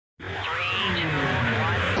3, 2, 1.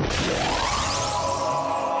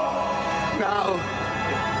 Now,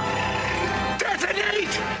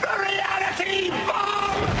 detonate the reality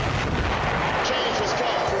bomb! Change has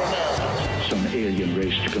come for America. Some alien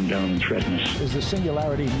race to come down and threaten us. Is the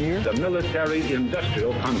singularity near? The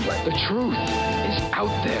military-industrial complex. The truth is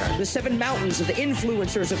out there. The 7 mountains of the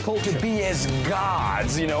influencers of culture. To be as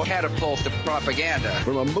gods, catapult to propaganda.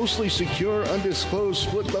 From a mostly secure, undisclosed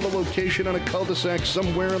split-level location on a cul-de-sac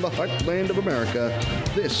somewhere in the heartland of America,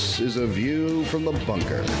 this is A View from the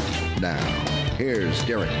Bunker. Now, here's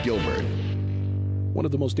Derek Gilbert. One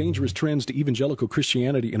of the most dangerous trends to evangelical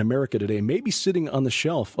Christianity in America today may be sitting on the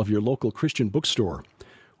shelf of your local Christian bookstore.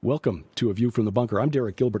 Welcome to A View from the Bunker. I'm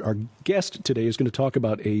Derek Gilbert. Our guest today is going to talk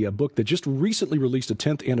about a book that just recently released a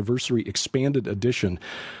 10th anniversary expanded edition.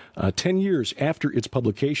 10 years after its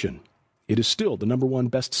publication, it is still the number one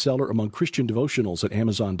bestseller among Christian devotionals at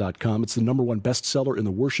Amazon.com. It's the number one bestseller in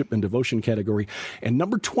the worship and devotion category, and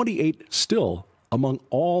number 28 still among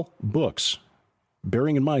all books,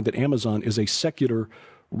 bearing in mind that Amazon is a secular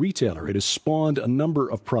retailer. It has spawned a number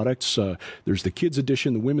of products. There's the kids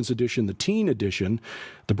edition, the women's edition, the teen edition,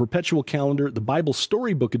 the perpetual calendar, the Bible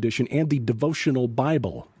storybook edition, and the devotional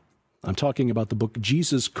Bible. I'm talking about the book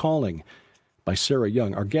Jesus Calling by Sarah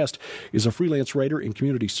Young. Our guest is a freelance writer and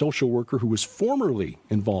community social worker who was formerly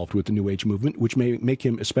involved with the New Age movement, which may make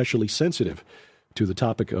him especially sensitive to the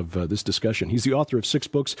topic of this discussion. He's the author of 6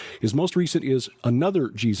 books. His most recent is Another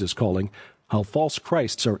Jesus Calling, How False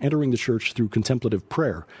Christs Are Entering the Church Through Contemplative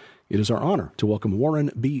Prayer. It is our honor to welcome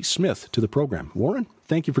Warren B. Smith to the program. Warren,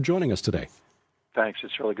 thank you for joining us today. Thanks.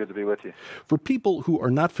 It's really good to be with you. For people who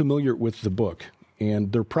are not familiar with the book,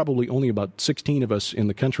 and there are probably only about 16 of us in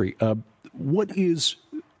the country, what is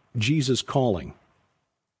Jesus Calling?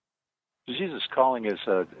 Jesus Calling is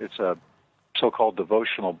a so-called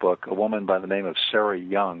devotional book. A woman by the name of Sarah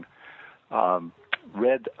Young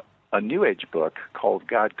read a New Age book called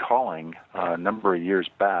God Calling a number of years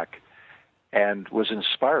back and was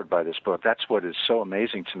inspired by this book. That's what is so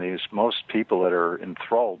amazing to me is most people that are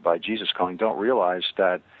enthralled by Jesus Calling don't realize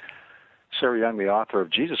that Sarah Young, the author of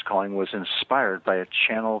Jesus Calling, was inspired by a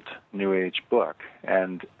channeled New Age book.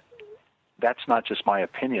 And that's not just my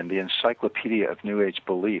opinion. The Encyclopedia of New Age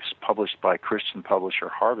Beliefs, published by Christian publisher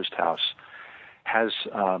Harvest House, has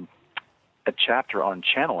a chapter on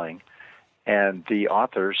channeling, and the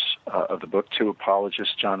authors of the book, 2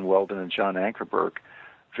 apologists, John Weldon and John Ankerberg,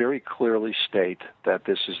 very clearly state that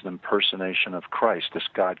this is an impersonation of Christ, this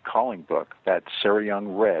God Calling book that Sarah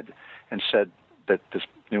Young read and said that this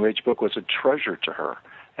New Age book was a treasure to her,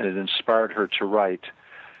 and it inspired her to write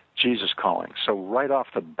Jesus Calling. So right off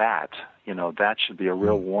the bat, that should be a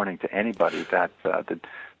real warning to anybody that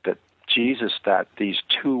Jesus, that these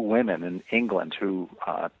 2 women in England who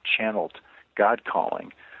channeled God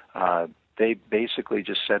Calling, they basically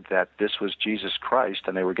just said that this was Jesus Christ,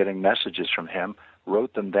 and they were getting messages from him,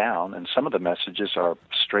 wrote them down, and some of the messages are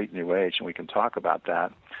straight New Age, and we can talk about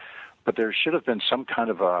that. But there should have been some kind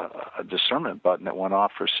of a discernment button that went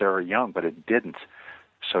off for Sarah Young, but it didn't.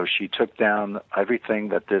 So she took down everything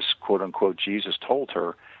that this quote-unquote Jesus told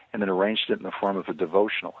her and then arranged it in the form of a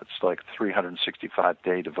devotional. It's like a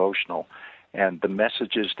 365-day devotional. And the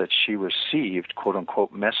messages that she received,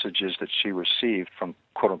 quote-unquote messages that she received from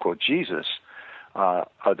quote-unquote Jesus, are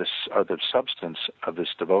the substance of this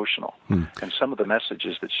devotional. And some of the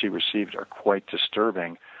messages that she received are quite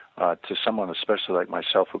disturbing to someone, especially like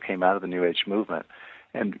myself, who came out of the New Age movement.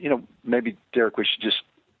 And, maybe, Derek, we should just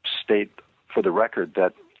state for the record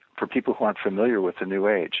that for people who aren't familiar with the New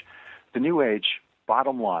Age,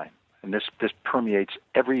 bottom line, and this permeates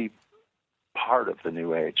every part of the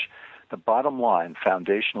New Age, the bottom line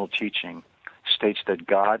foundational teaching states that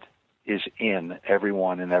God is in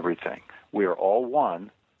everyone and everything. We are all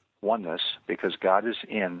oneness, because God is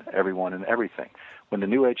in everyone and everything. When the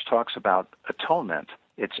New Age talks about atonement,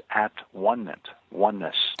 it's at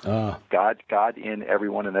oneness. God in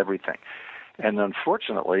everyone and everything. And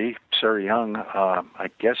unfortunately, Sarah Young, I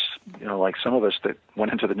guess, like some of us that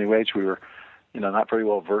went into the New Age, we were, not very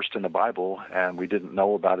well versed in the Bible, and we didn't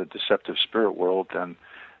know about a deceptive spirit world, and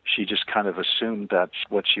she just kind of assumed that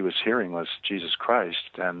what she was hearing was Jesus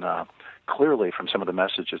Christ. And clearly, from some of the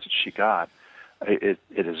messages that she got, it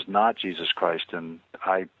is not Jesus Christ. And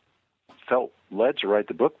I felt led to write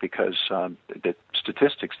the book because the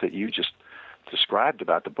statistics that you just described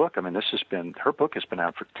about the book, I mean, her book has been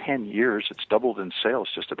out for 10 years. It's doubled in sales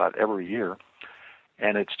just about every year.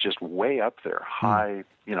 And it's just way up there, high,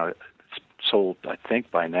 it's sold, I think,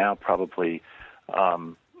 by now probably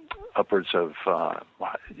upwards of,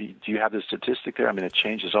 do you have the statistic there? I mean, it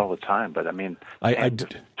changes all the time, but I mean,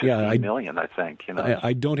 15 million, I think.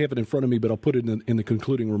 I don't have it in front of me, but I'll put it in the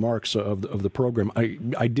concluding remarks of the program.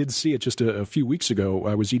 I did see it just a few weeks ago.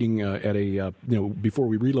 I was eating at a, before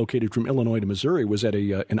we relocated from Illinois to Missouri, was at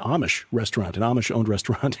an Amish restaurant, an Amish-owned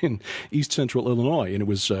restaurant in East Central Illinois, and it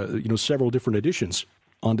was, several different editions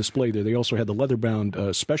on display there. They also had the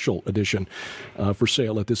leather-bound special edition for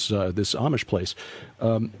sale at this Amish place.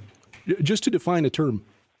 Just to define a term,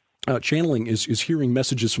 channeling is hearing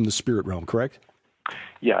messages from the spirit realm, correct?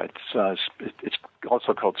 Yeah, it's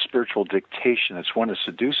also called spiritual dictation. It's when a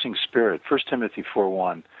seducing spirit, 1 Timothy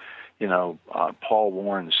 4:1, Paul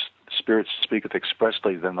warns, spirits speaketh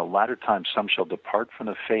expressly, then the latter time some shall depart from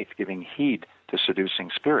the faith, giving heed to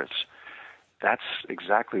seducing spirits. That's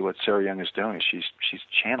exactly what Sarah Young is doing. She's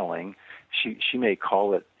channeling. She may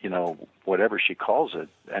call it, whatever she calls it,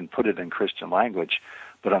 and put it in Christian language,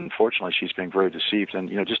 but unfortunately she's being very deceived.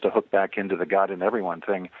 And, just to hook back into the God in everyone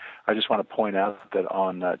thing, I just want to point out that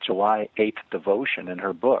on July 8th devotion in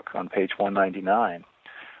her book, on page 199,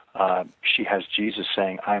 she has Jesus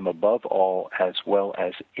saying, I am above all as well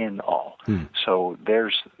as in all. So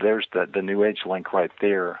there's the New Age link right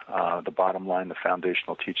there, the bottom line, the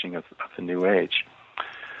foundational teaching of the New Age.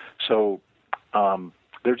 So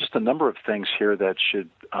there are just a number of things here that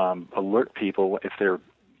should alert people if they're,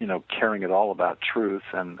 caring at all about truth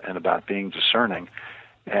and about being discerning.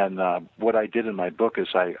 And what I did in my book is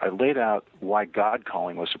I laid out why God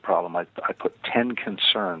calling was a problem. I put 10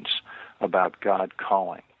 concerns about God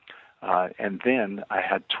calling. And then I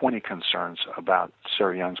had 20 concerns about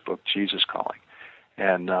Sarah Young's book, Jesus Calling.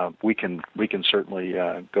 And we can certainly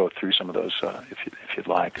go through some of those if you'd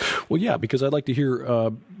like. Well, yeah, because I'd like to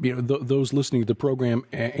hear those listening to the program,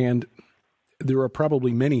 and there are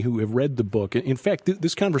probably many who have read the book. In fact,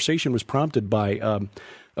 this conversation was prompted by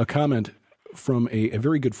a comment from a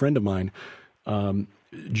very good friend of mine,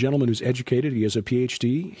 gentleman who's educated. He has a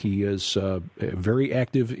PhD. He is very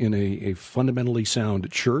active in a fundamentally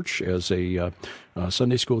sound church as a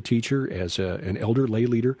Sunday school teacher, as an elder lay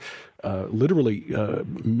leader, literally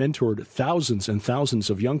mentored thousands and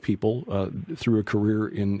thousands of young people through a career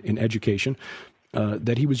in education,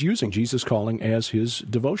 that he was using Jesus Calling as his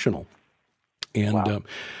devotional. And wow.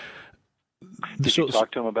 Did you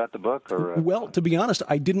talk to him about the book? Or well, to be honest,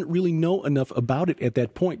 I didn't really know enough about it at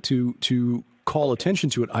that point to call attention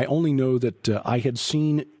to it. I only know that I had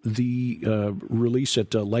seen the release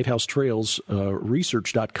at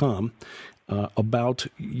lighthousetrailsresearch.com about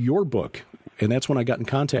your book, and that's when I got in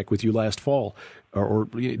contact with you last fall, or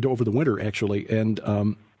over the winter, actually.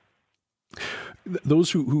 And those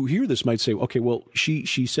who hear this might say, okay, well,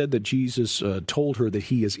 she said that Jesus told her that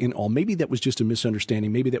he is in all. Maybe that was just a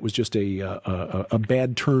misunderstanding. Maybe that was just a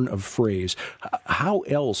bad turn of phrase. How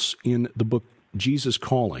else in the book Jesus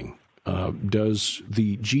Calling does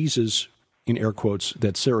the Jesus, in air quotes,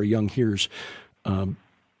 that Sarah Young hears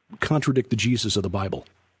contradict the Jesus of the Bible?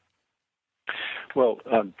 Well,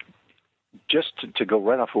 just to go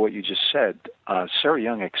right off of what you just said, Sarah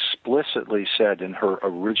Young explicitly said in her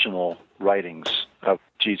original writings of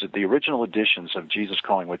Jesus, the original editions of Jesus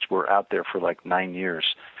Calling, which were out there for like 9 years,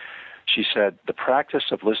 she said, the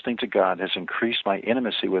practice of listening to God has increased my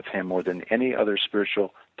intimacy with him more than any other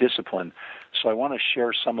spiritual discipline. So I want to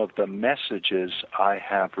share some of the messages I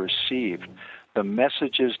have received. The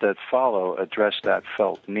messages that follow address that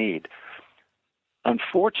felt need.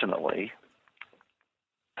 Unfortunately,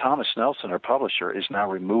 Thomas Nelson, our publisher, is now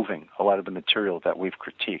removing a lot of the material that we've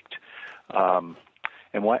critiqued.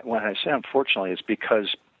 And when I say unfortunately, it's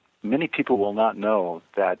because many people will not know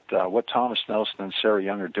that what Thomas Nelson and Sarah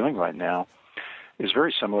Young are doing right now is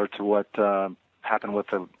very similar to what happened with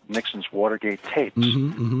the Nixon's Watergate tapes,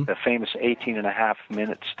 the famous 18 and a half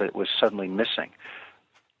minutes that was suddenly missing.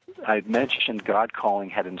 I mentioned God Calling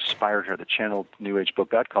had inspired her, the channeled New Age book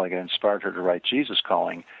God Calling had inspired her to write Jesus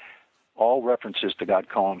Calling. All references to God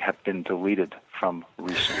Calling have been deleted from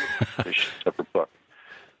recent editions of her book.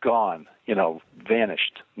 Gone,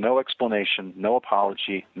 vanished. No explanation, no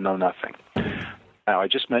apology, no nothing. Now, I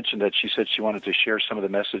just mentioned that she said she wanted to share some of the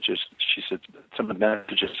messages. She said some of the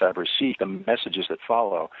messages I've received, the messages that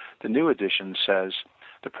follow. The new edition says,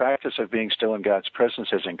 the practice of being still in God's presence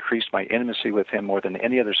has increased my intimacy with him more than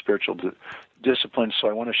any other spiritual discipline, so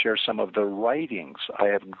I want to share some of the writings I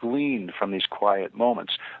have gleaned from these quiet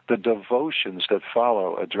moments. The devotions that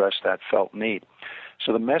follow address that felt need.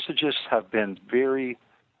 So the messages have been very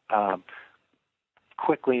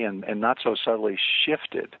quickly and not so subtly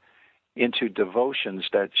shifted into devotions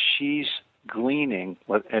that she's gleaning,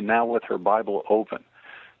 and now with her Bible open.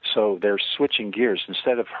 So they're switching gears.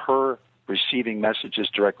 Instead of her receiving messages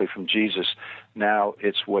directly from Jesus. Now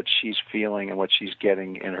it's what she's feeling and what she's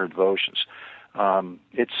getting in her devotions.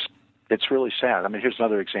 It's really sad. I mean, here's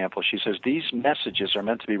another example. She says, these messages are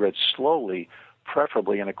meant to be read slowly,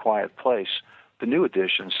 preferably in a quiet place. The new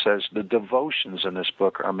edition says the devotions in this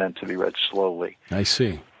book are meant to be read slowly. I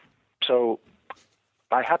see. So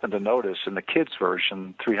I happen to notice in the kids'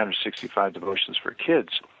 version, 365 Devotions for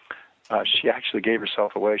Kids, she actually gave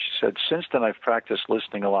herself away. She said, since then I've practiced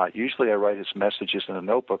listening a lot. Usually I write his messages in a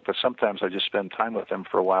notebook, but sometimes I just spend time with him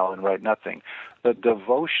for a while and write nothing. The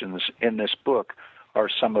devotions in this book are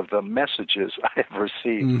some of the messages I have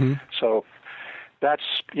received. Mm-hmm. So that's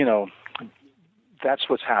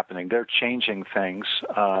what's happening. They're changing things.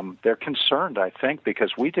 They're concerned, I think,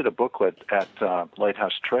 because we did a booklet at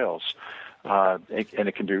Lighthouse Trails, and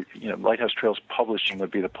it can be, Lighthouse Trails Publishing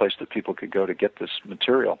would be the place that people could go to get this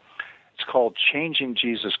material. It's called Changing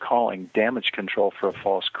Jesus' Calling, Damage Control for a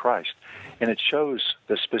False Christ. And it shows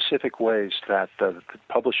the specific ways that the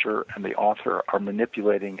publisher and the author are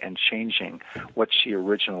manipulating and changing what she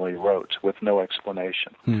originally wrote with no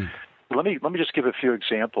explanation. Let me just give a few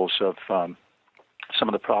examples of some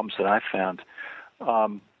of the problems that I found.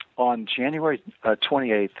 On January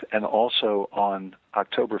 28th and also on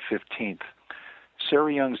October 15th,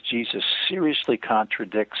 Sarah Young's Jesus seriously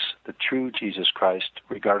contradicts the true Jesus Christ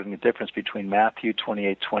regarding the difference between Matthew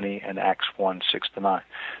 28:20 and Acts 1:6-9.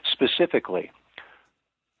 Specifically,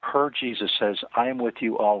 her Jesus says, I am with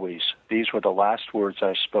you always. These were the last words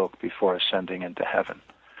I spoke before ascending into heaven.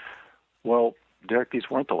 Well, Derek, these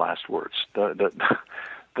weren't the last words.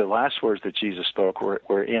 The last words that Jesus spoke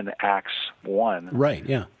were in Acts 1. Right,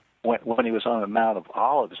 yeah. When he was on the Mount of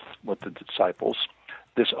Olives with the disciples.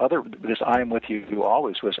 This I am with you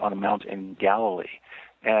always was on a mount in Galilee.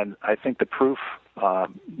 And I think the proof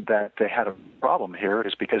that they had a problem here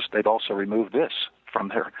is because they've also removed this from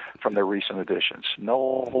their recent editions.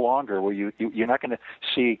 No longer will you're not going to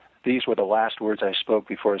see these were the last words I spoke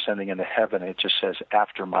before ascending into heaven. It just says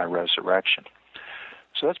after my resurrection.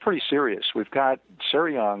 So that's pretty serious. We've got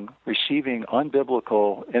Sarah Young receiving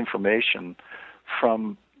unbiblical information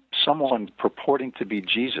from someone purporting to be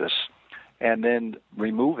Jesus and then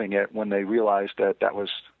removing it when they realized that was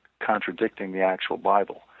contradicting the actual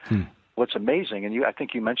Bible. What's amazing, and I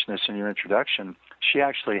think you mentioned this in your introduction, she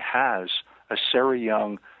actually has a Sarah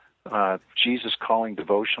Young Jesus Calling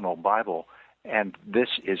devotional Bible, and this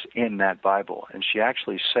is in that Bible. And she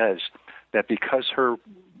actually says that because her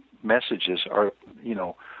messages are,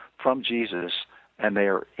 from Jesus and they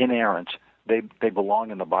are inerrant, they belong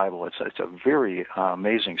in the Bible. It's a very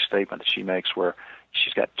amazing statement that she makes where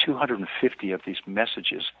she's got 250 of these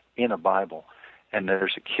messages in a Bible. And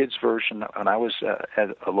there's a kid's version. And I was at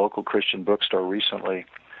a local Christian bookstore recently.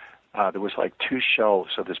 There was like 2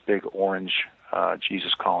 shelves of this big orange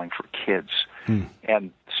Jesus Calling for kids.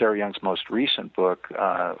 And Sarah Young's most recent book,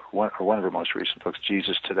 one of her most recent books,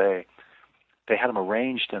 Jesus Today, they had them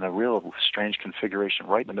arranged in a real strange configuration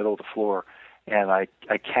right in the middle of the floor. And I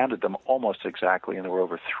counted them almost exactly, and there were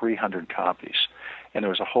over 300 copies. And there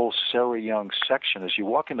was a whole Sarah Young section. As you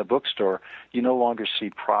walk in the bookstore, you no longer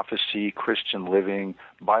see prophecy, Christian living,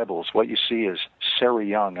 Bibles. What you see is Sarah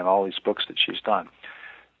Young and all these books that she's done.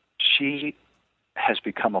 She has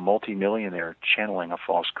become a multimillionaire channeling a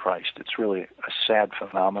false Christ. It's really a sad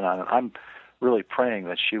phenomenon. And I'm really praying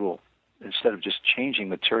that she will, instead of just changing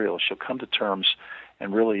material, she'll come to terms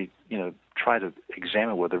and really, try to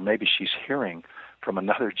examine whether maybe she's hearing from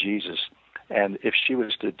another Jesus. And if she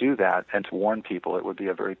was to do that and to warn people, it would be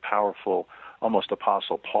a very powerful, almost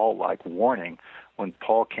Apostle Paul-like warning when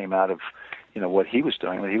Paul came out of, what he was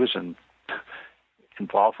doing. He was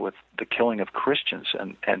involved with the killing of Christians,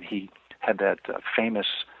 and he had that famous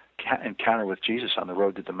encounter with Jesus on the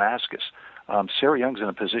road to Damascus. Sarah Young's in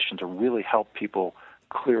a position to really help people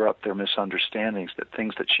clear up their misunderstandings, that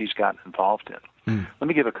things that she's gotten involved in. Let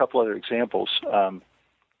me give a couple other examples.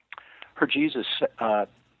 Her Jesus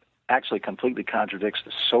actually completely contradicts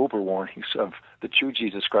the sober warnings of the true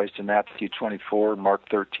Jesus Christ in Matthew 24, Mark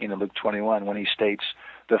 13, and Luke 21 when he states,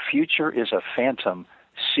 the future is a phantom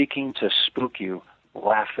seeking to spook you.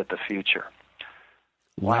 Laugh at the future.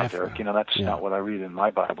 Wow, Derek, that's not what I read in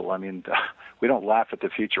my Bible. I mean, we don't laugh at the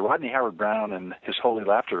future. Rodney Howard-Browne and his Holy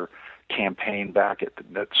Laughter campaign back at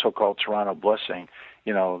that so-called Toronto Blessing,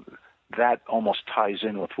 that almost ties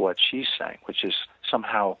in with what she's saying, which is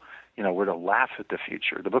somehow, we're to laugh at the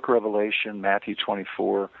future. The book of Revelation, Matthew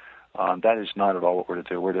 24, that is not at all what we're to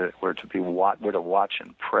do. We're to watch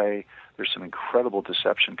and pray. There's some incredible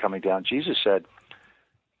deception coming down. Jesus said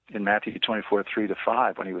in Matthew 24,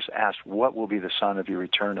 3-5, when he was asked, what will be the sign of your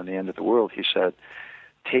return and the end of the world? He said,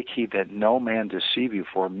 Take heed that no man deceive you,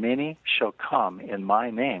 for many shall come in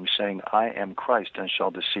my name, saying, I am Christ, and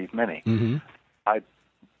shall deceive many. Mm-hmm. I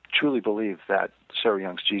truly believe that Sarah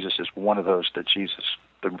Young's Jesus is one of those that Jesus,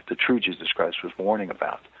 the true Jesus Christ, was warning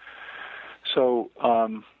about. So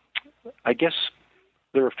I guess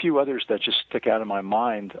there are a few others that just stick out in my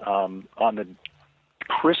mind. On the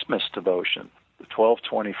Christmas devotion, the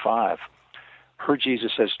 12:25, her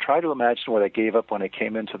Jesus says, try to imagine what I gave up when I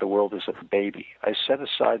came into the world as a baby. I set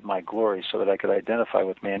aside my glory so that I could identify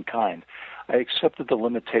with mankind. I accepted the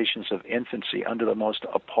limitations of infancy under the most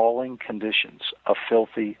appalling conditions, a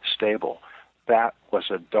filthy stable. That was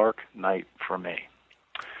a dark night for me.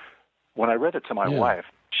 When I read it to my wife,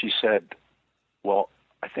 she said, well,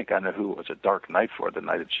 I think I know who it was a dark night for, the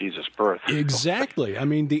night of Jesus' birth. Exactly. I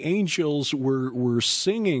mean, the angels were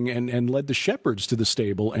singing and led the shepherds to the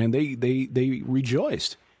stable, and they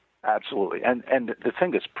rejoiced. Absolutely. And the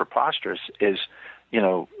thing that's preposterous is,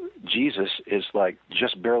 Jesus is like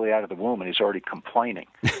just barely out of the womb, and he's already complaining.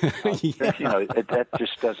 That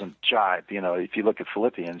just doesn't jibe. If you look at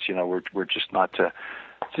Philippians, we're just not to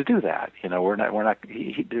do that. We're not.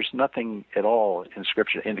 There's nothing at all in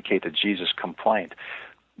Scripture to indicate that Jesus complained.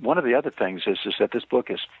 One of the other things is that this book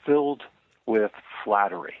is filled with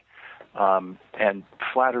flattery, and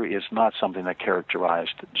flattery is not something that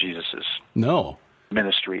characterized Jesus's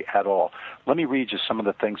ministry at all. Let me read you some of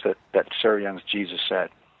the things that Sarah Young's Jesus said.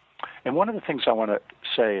 And one of the things I want to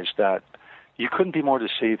say is that you couldn't be more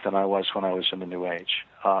deceived than I was when I was in the New Age.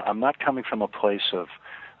 I'm not coming from a place of,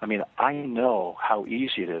 I know how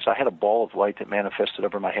easy it is. I had a ball of light that manifested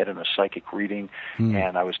over my head in a psychic reading,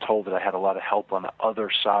 and I was told that I had a lot of help on the other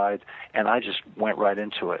side, and I just went right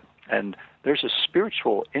into it. And there's a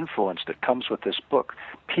spiritual influence that comes with this book.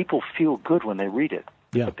 People feel good when they read it,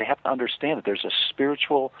 but they have to understand that there's a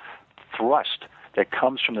spiritual thrust that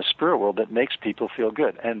comes from the spirit world that makes people feel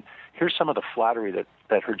good. And here's some of the flattery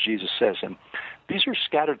that her Jesus says, and these are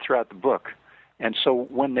scattered throughout the book. And so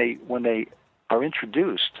when they are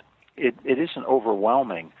introduced, it isn't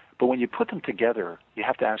overwhelming, but when you put them together, you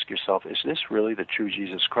have to ask yourself, is this really the true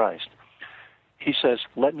Jesus Christ? He says,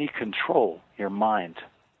 let me control your mind.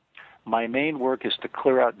 My main work is to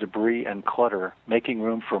clear out debris and clutter, making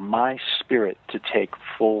room for my spirit to take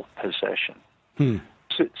full possession.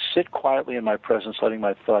 Sit quietly in my presence, letting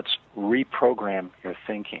my thoughts reprogram your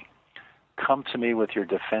thinking. Come to me with your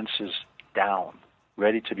defenses down,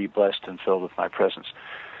 ready to be blessed and filled with my presence.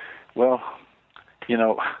 Well,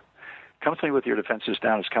 come to me with your defenses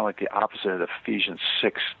down is kind of like the opposite of Ephesians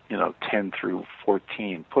 6, 10 through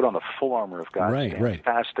 14. Put on the full armor of God, stand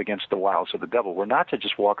fast against the wiles of the devil. We're not to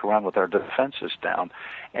just walk around with our defenses down,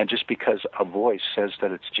 and just because a voice says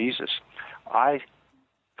that it's Jesus. I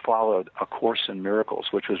followed A Course in Miracles,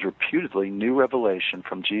 which was reputedly new revelation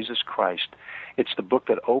from Jesus Christ. It's the book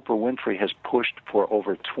that Oprah Winfrey has pushed for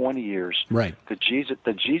over 20 years. Right. The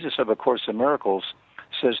Jesus of A Course in Miracles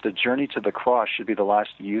says the journey to the cross should be the last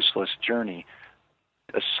useless journey.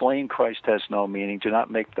 A slain Christ has no meaning. Do not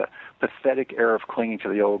make the pathetic error of clinging to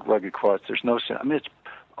the old rugged cross. There's no sin. It's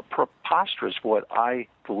preposterous what I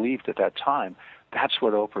believed at that time. That's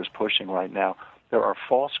what Oprah is pushing right now. There are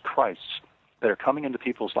false Christs that are coming into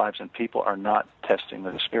people's lives, and people are not testing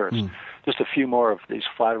the spirits. Just a few more of these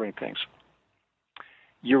flattering things.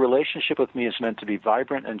 Your relationship with me is meant to be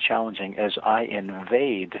vibrant and challenging as I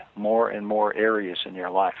invade more and more areas in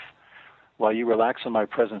your life. While you relax in my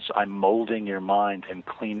presence, I'm molding your mind and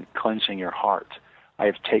cleansing your heart. I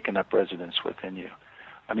have taken up residence within you.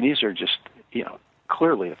 These are just,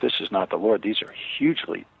 clearly, if this is not the Lord, these are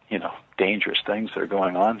hugely dangerous things that are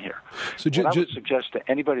going on here. So what I would suggest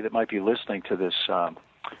to anybody that might be listening to this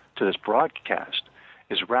broadcast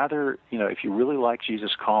is rather, if you really like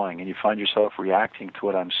Jesus Calling and you find yourself reacting to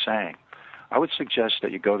what I'm saying, I would suggest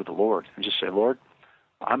that you go to the Lord and just say, Lord,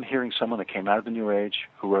 I'm hearing someone that came out of the New Age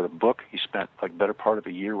who wrote a book. He spent like better part of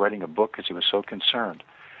a year writing a book because he was so concerned.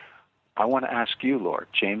 I want to ask you, Lord,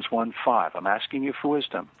 James 1:5, I'm asking you for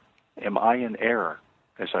wisdom. Am I in error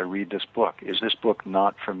as I read this book? Is this book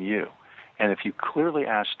not from you? And if you clearly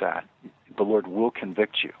ask that, the Lord will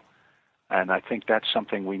convict you. And I think that's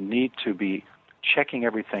something we need to be checking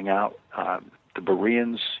everything out. The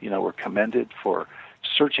Bereans, were commended for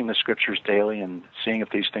searching the Scriptures daily and seeing if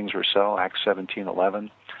these things were so, Acts 17:11.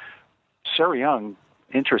 Sarah Young,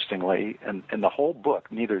 interestingly, in the whole book,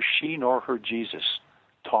 neither she nor her Jesus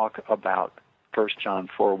talk about 1 John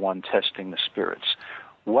 4:1, testing the spirits.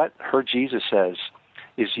 What her Jesus says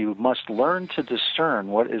is you must learn to discern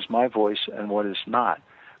what is my voice and what is not.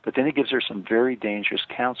 But then he gives her some very dangerous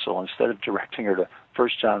counsel. Instead of directing her to 1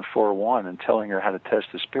 John 4:1 and telling her how to test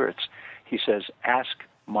the spirits, he says, ask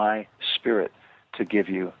my spirit to give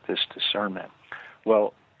you this discernment.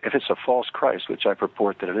 Well, if it's a false Christ, which I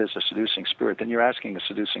purport that it is, a seducing spirit, then you're asking a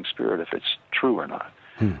seducing spirit if it's true or not.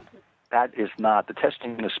 That is not. The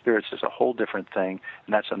testing of the spirits is a whole different thing,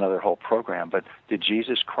 and that's another whole program. But did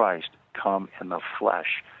Jesus Christ come in the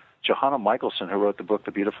flesh? Johanna Michelson, who wrote the book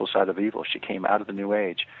The Beautiful Side of Evil, she came out of the New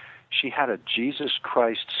Age. She had a Jesus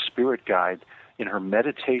Christ spirit guide in her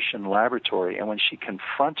meditation laboratory, and when she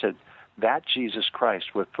confronted that Jesus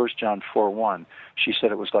Christ with 1 John 4:1, she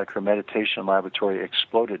said it was like her meditation laboratory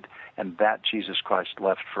exploded, and that Jesus Christ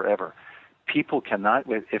left forever. People cannot,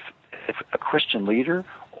 if a Christian leader,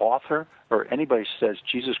 author, or anybody says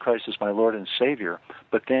Jesus Christ is my Lord and Savior,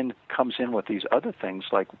 but then comes in with these other things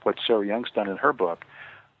like what Sarah Young's done in her book,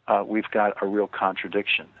 we've got a real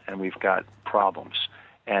contradiction, and we've got problems.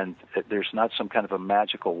 And there's not some kind of a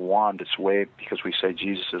magical wand that's waved because we say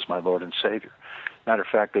Jesus is my Lord and Savior. Matter of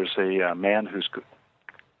fact, there's a man who's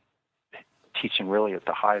teaching really at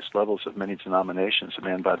the highest levels of many denominations, a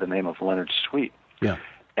man by the name of Leonard Sweet. Yeah.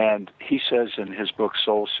 And he says in his book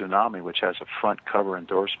Soul Tsunami, which has a front cover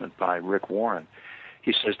endorsement by Rick Warren,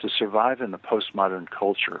 he says, to survive in the postmodern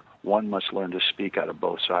culture, one must learn to speak out of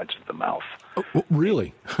both sides of the mouth. Oh,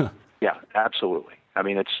 really? Yeah, absolutely. I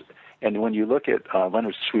mean, and when you look at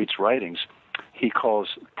Leonard Sweet's writings, he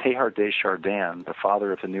calls Teilhard de Chardin, the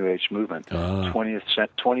father of the New Age movement,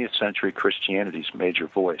 20th century Christianity's major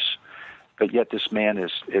voice. But yet this man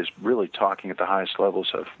is really talking at the highest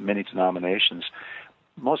levels of many denominations.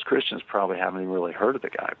 Most Christians probably haven't even really heard of the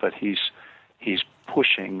guy, but he's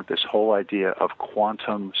pushing this whole idea of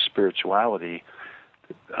quantum spirituality.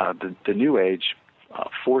 The New Age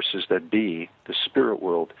forces that be, the spirit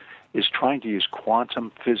world, is trying to use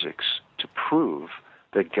quantum physics to prove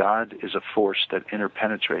that God is a force that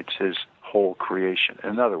interpenetrates his whole creation.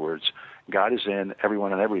 In other words, God is in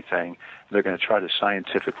everyone and everything, and they're going to try to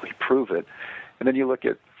scientifically prove it. And then you look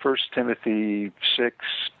at 1 Timothy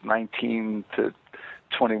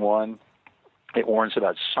 6:19-21. It warns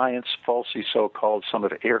about science, falsely so-called. Some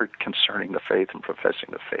have erred concerning the faith and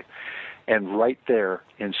professing the faith. And right there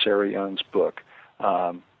in Sarah Young's book,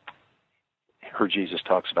 her Jesus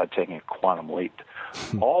talks about taking a quantum leap.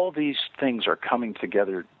 All these things are coming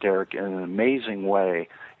together, Derek, in an amazing way.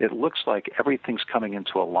 It looks like everything's coming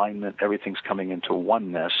into alignment, everything's coming into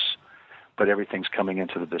oneness, but everything's coming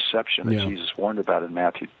into the deception that Jesus warned about in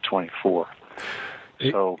Matthew 24.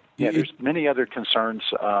 There's many other concerns.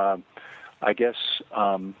 I guess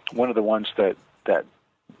one of the ones that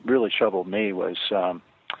really troubled me was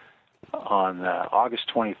on August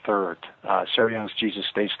 23rd, Sarah Young's Jesus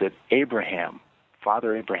states that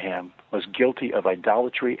Father Abraham, was guilty of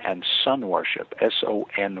idolatry and son worship,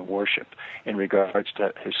 S-O-N worship, in regards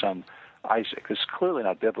to his son Isaac. This is clearly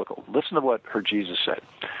not biblical. Listen to what her Jesus said.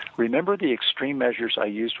 Remember the extreme measures I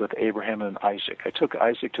used with Abraham and Isaac. I took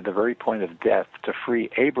Isaac to the very point of death to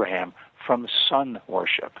free Abraham from son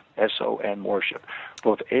worship, S-O-N worship.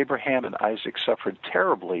 Both Abraham and Isaac suffered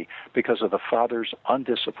terribly because of the father's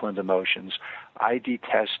undisciplined emotions. I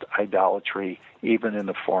detest idolatry, even in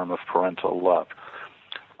the form of parental love.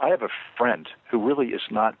 I have a friend who really is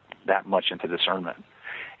not that much into discernment.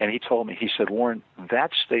 And he told me, he said, Warren,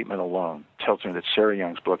 that statement alone tells me that Sarah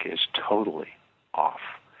Young's book is totally off.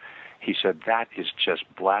 He said, that is just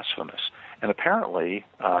blasphemous. And apparently,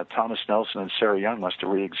 Thomas Nelson and Sarah Young must have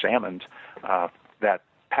re-examined that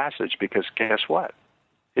passage because guess what?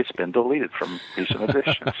 It's been deleted from recent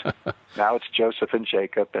editions. Now it's Joseph and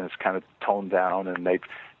Jacob, and it's kind of toned down, and they've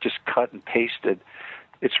just cut and pasted.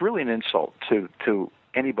 It's really an insult to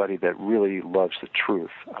anybody that really loves the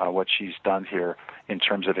truth, what she's done here in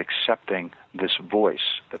terms of accepting this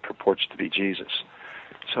voice that purports to be Jesus.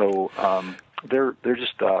 So there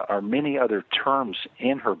just are many other terms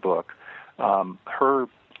in her book. Her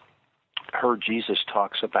Jesus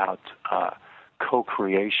talks about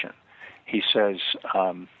co-creation. He says,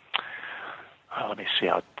 let me see,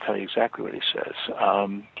 I'll tell you exactly what he says.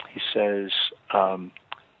 He says,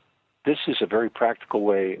 this is a very practical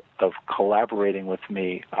way of collaborating with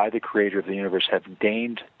me. I, the creator of the universe, have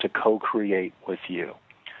deigned to co-create with you.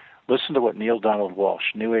 Listen to what Neil Donald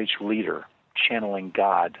Walsh, New Age leader, channeling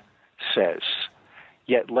God, says.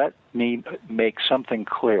 Yet let me make something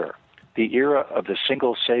clear. The era of the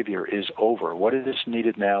single savior is over. What is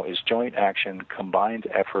needed now is joint action, combined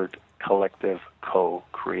effort, collective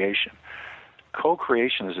co-creation.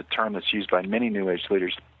 Co-creation is a term that's used by many New Age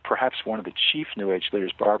leaders. Perhaps one of the chief New Age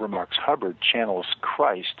leaders, Barbara Marx Hubbard, channels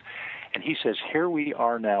Christ, and he says, here we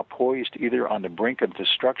are now poised either on the brink of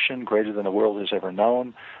destruction greater than the world has ever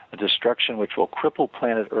known, a destruction which will cripple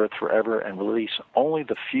planet Earth forever and release only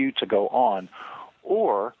the few to go on,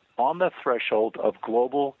 or on the threshold of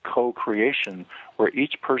global co-creation, where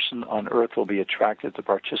each person on earth will be attracted to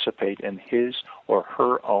participate in his or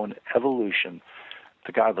her own evolution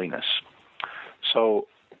to godliness. So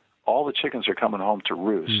all the chickens are coming home to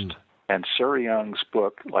roost. And Sarah Young's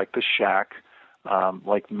book, like The Shack,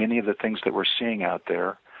 like many of the things that we're seeing out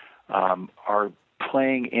there, are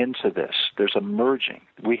playing into this. There's a merging.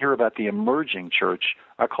 We hear about the emerging church.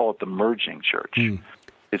 I call it the merging church.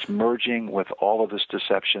 It's merging with all of this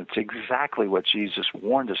deception. It's exactly what Jesus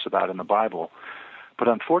warned us about in the Bible. But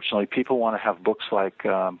unfortunately, people want to have books like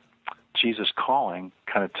Jesus Calling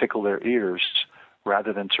kind of tickle their ears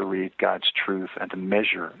rather than to read God's truth and to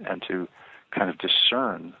measure and to kind of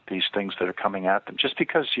discern these things that are coming at them. Just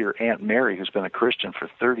because your Aunt Mary, who's been a Christian for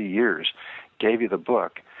 30 years, gave you the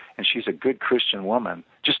book, and she's a good Christian woman,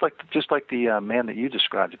 just like the man that you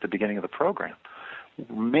described at the beginning of the program.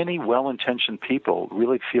 Many well-intentioned people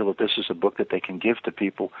really feel that this is a book that they can give to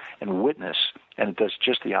people and witness, and it does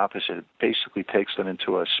just the opposite. It basically takes them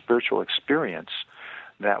into a spiritual experience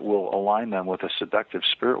that will align them with a seductive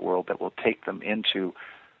spirit world that will take them into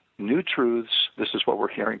new truths. This is what we're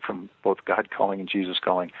hearing from both God Calling and Jesus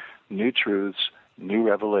Calling. New truths, new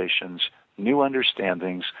revelations, new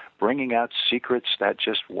understandings, bringing out secrets that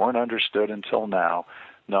just weren't understood until now.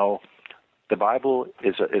 No, the Bible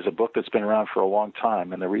is a book that's been around for a long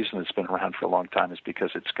time, and the reason it's been around for a long time is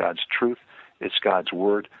because it's God's truth, it's God's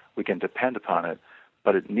word. We can depend upon it,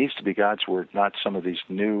 but it needs to be God's word, not some of these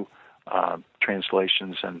new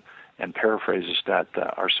translations and paraphrases that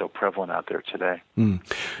are so prevalent out there today.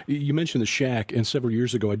 You mentioned The Shack, and several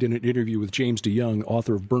years ago I did an interview with James DeYoung,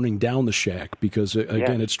 author of Burning Down the Shack, because,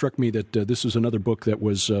 again, it struck me that this is another book that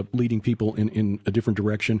was leading people in a different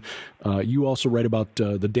direction. You also write about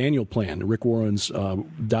the Daniel Plan, Rick Warren's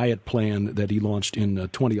diet plan that he launched in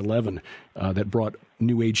 2011 that brought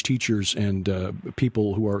New Age teachers and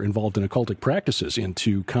people who are involved in occultic practices in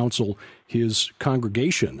to counsel his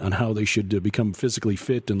congregation on how they should become physically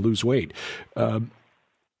fit and lose weight.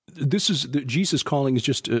 This is Jesus Calling is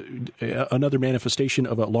just another manifestation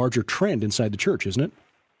of a larger trend inside the church, isn't it?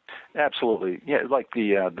 Absolutely, yeah. Like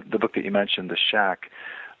the book that you mentioned, The Shack,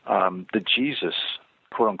 the Jesus,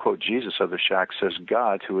 quote unquote Jesus of The Shack, says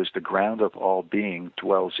God, who is the ground of all being,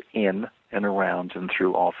 dwells in and around and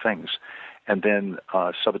through all things. And then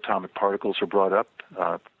subatomic particles are brought up,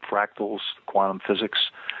 fractals, quantum physics.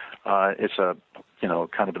 It's a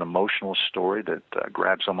kind of an emotional story that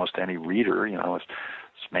grabs almost any reader.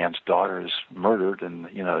 This man's daughter is murdered, and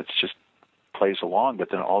it just plays along. But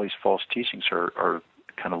then all these false teachings are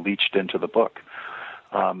kind of leached into the book.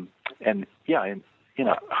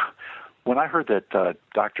 When I heard that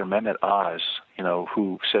Dr. Mehmet Oz,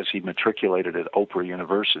 who says he matriculated at Oprah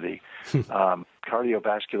University,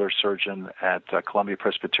 cardiovascular surgeon at Columbia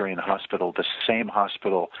Presbyterian Hospital, the same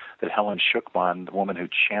hospital that Helen Schuckman, the woman who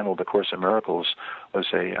channeled The Course in Miracles, was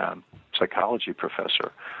a psychology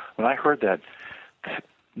professor. When I heard that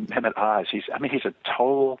Mehmet Oz, he's a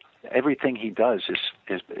total, everything he does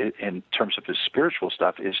is in terms of his spiritual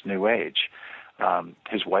stuff is New Age.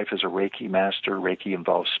 His wife is a Reiki master. Reiki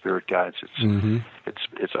involves spirit guides.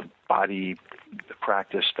 It's a body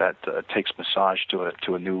practice that takes massage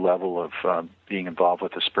to a new level of being involved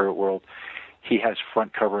with the spirit world. He has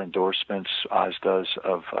front cover endorsements, Oz does,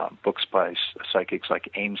 of books by psychics like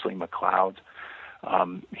Ainsley MacLeod.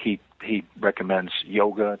 He recommends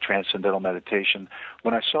yoga, transcendental meditation.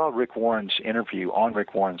 When I saw Rick Warren's interview on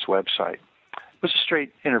Rick Warren's website, it was a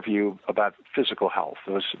straight interview about physical health.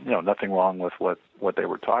 There was nothing wrong with what they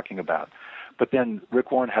were talking about. But then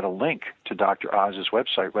Rick Warren had a link to Dr. Oz's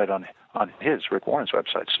website right on his, Rick Warren's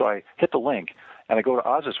website. So I hit the link, and I go to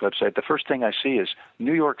Oz's website. The first thing I see is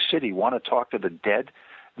New York City want to talk to the dead.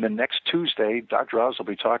 And then next Tuesday, Dr. Oz will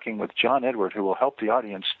be talking with John Edward, who will help the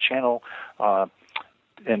audience channel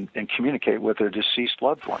and communicate with their deceased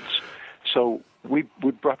loved ones. So we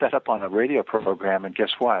brought that up on a radio program, and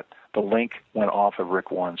guess what? The link went off of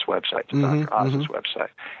Rick Warren's website to Dr. Oz's website.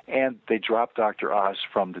 And they dropped Dr. Oz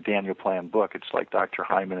from the Daniel Plan book. It's like Dr.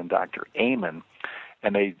 Hyman and Dr. Amen.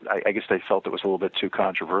 And I guess they felt it was a little bit too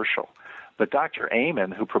controversial. But Dr.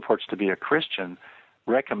 Amen, who purports to be a Christian,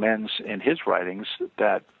 recommends in his writings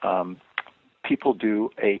that people do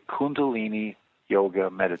a Kundalini yoga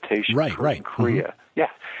meditation in Kriya. Yeah.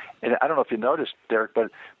 And I don't know if you noticed, Derek,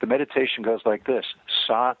 but the meditation goes like this: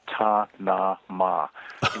 Sa Ta Na Ma.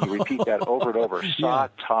 And you repeat that over and over. Sa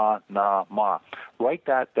Ta Na Ma. Write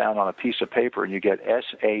that down on a piece of paper, and you get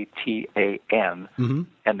SATAN,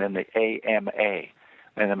 and then the AMA.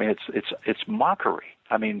 And I mean, it's mockery.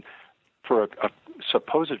 I mean, for a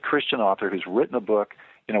supposed Christian author who's written a book,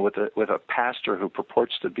 with a pastor who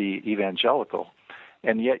purports to be evangelical,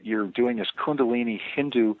 and yet you're doing this Kundalini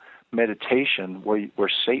Hindu meditation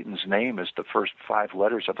where Satan's name is the first 5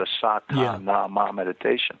 letters of the Sat-Na-Ma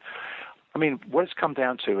meditation. I mean, what it's come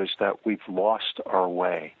down to is that we've lost our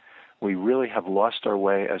way. We really have lost our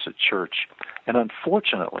way as a church. And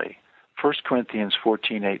unfortunately, 1 Corinthians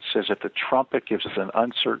 14:8 says, if the trumpet gives us an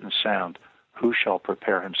uncertain sound, who shall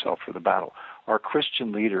prepare himself for the battle? Our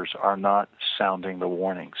Christian leaders are not sounding the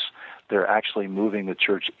warnings. They're actually moving the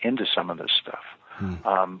church into some of this stuff.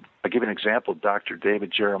 I'll give you an example. Dr.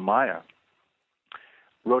 David Jeremiah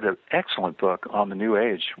wrote an excellent book on the New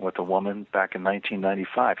Age with a woman back in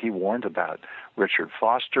 1995. He warned about Richard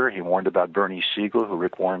Foster. He warned about Bernie Siegel, who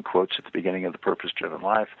Rick Warren quotes at the beginning of The Purpose-Driven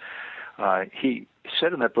Life. He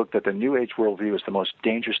said in that book that the New Age worldview is the most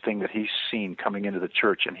dangerous thing that he's seen coming into the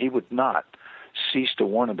church, and he would not cease to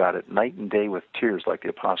warn about it night and day with tears like the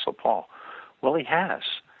Apostle Paul. Well, he has.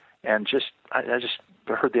 And I just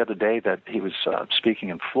heard the other day that he was speaking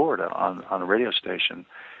in Florida on a radio station,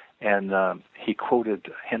 and he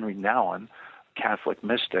quoted Henry Nouwen, Catholic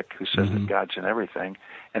mystic, who says that God's in everything,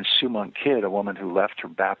 and Sue Monk Kidd, a woman who left her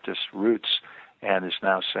Baptist roots and is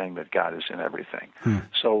now saying that God is in everything.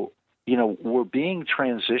 So, we're being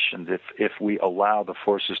transitioned, if we allow the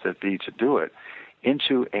forces that be to do it,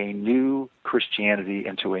 into a new Christianity,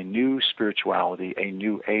 into a new spirituality, a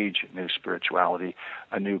new age new spirituality,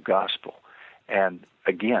 a new gospel. And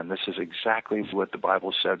again, this is exactly what the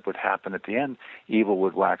Bible said would happen at the end. Evil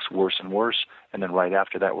would wax worse and worse, and then right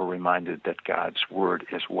after that we're reminded that God's word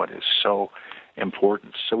is what is so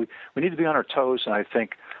important. So we need to be on our toes, and I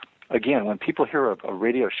think, again, when people hear a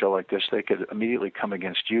radio show like this, they could immediately come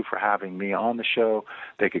against you for having me on the show.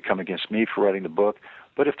 They could come against me for writing the book.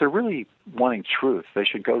 But if they're really wanting truth, they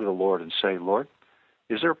should go to the Lord and say, Lord,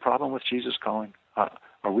 is there a problem with Jesus calling?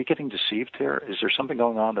 Are we getting deceived here? Is there something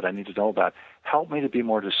going on that I need to know about? Help me to be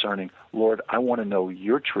more discerning. Lord, I want to know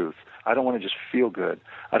your truth. I don't want to just feel good.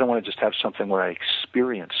 I don't want to just have something where I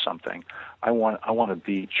experience something. I want to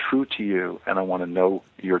be true to you, and I want to know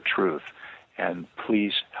your truth. And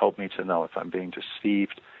please help me to know if I'm being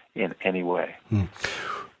deceived in any way.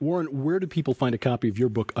 Warren, where do people find a copy of your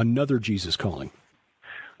book, Another Jesus Calling?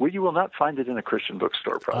 Well, you will not find it in a Christian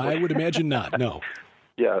bookstore, probably. I would imagine not, no.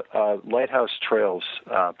 Yeah, Lighthouse Trails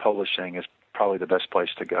Publishing is probably the best place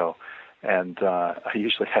to go. And I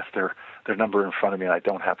usually have their number in front of me, and I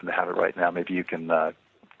don't happen to have it right now. Maybe you can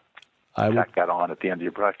tack that on at the end of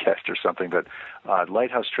your broadcast or something. But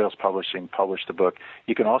Lighthouse Trails Publishing published the book.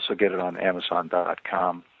 You can also get it on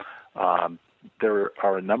Amazon.com. There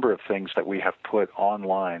are a number of things that we have put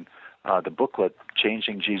online. The booklet,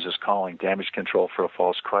 Changing Jesus Calling, Damage Control for a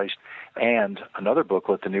False Christ, and another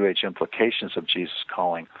booklet, The New Age Implications of Jesus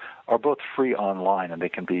Calling, are both free online, and they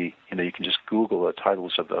can be, you can just Google the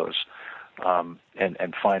titles of those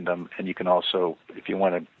and find them. And you can also, if you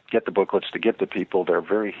want to get the booklets to give to people, they're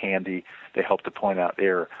very handy. They help to point out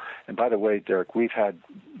error. And by the way, Derek, we've had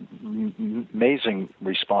amazing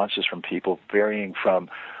responses from people, varying from,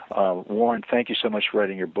 Warren, thank you so much for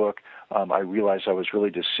writing your book. I realized I was really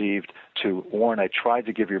deceived, to Warren, I tried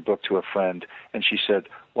to give your book to a friend, and she said,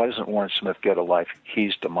 why doesn't Warren Smith get a life?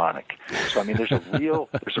 He's demonic. So, I mean, there's a real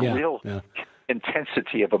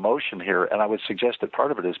intensity of emotion here, and I would suggest that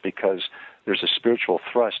part of it is because there's a spiritual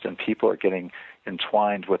thrust, and people are getting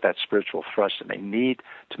entwined with that spiritual thrust, and they need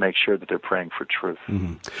to make sure that they're praying for truth.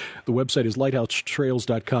 The website is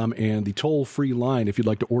lighthousetrails.com, and the toll-free line, if you'd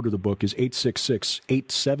like to order the book, is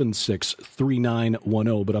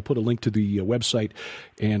 866-876-3910. But I'll put a link to the website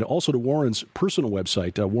and also to Warren's personal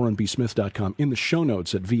website, warrenbsmith.com, in the show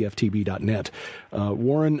notes at vftb.net.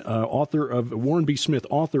 Warren B. Smith,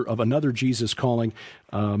 author of Another Jesus Calling.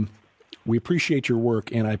 We appreciate your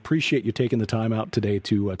work, and I appreciate you taking the time out today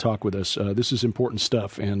to talk with us. This is important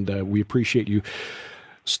stuff, and we appreciate you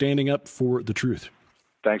standing up for the truth.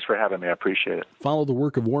 Thanks for having me. I appreciate it. Follow the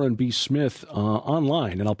work of Warren B. Smith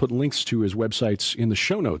online, and I'll put links to his websites in the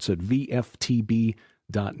show notes at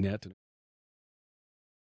vftb.net.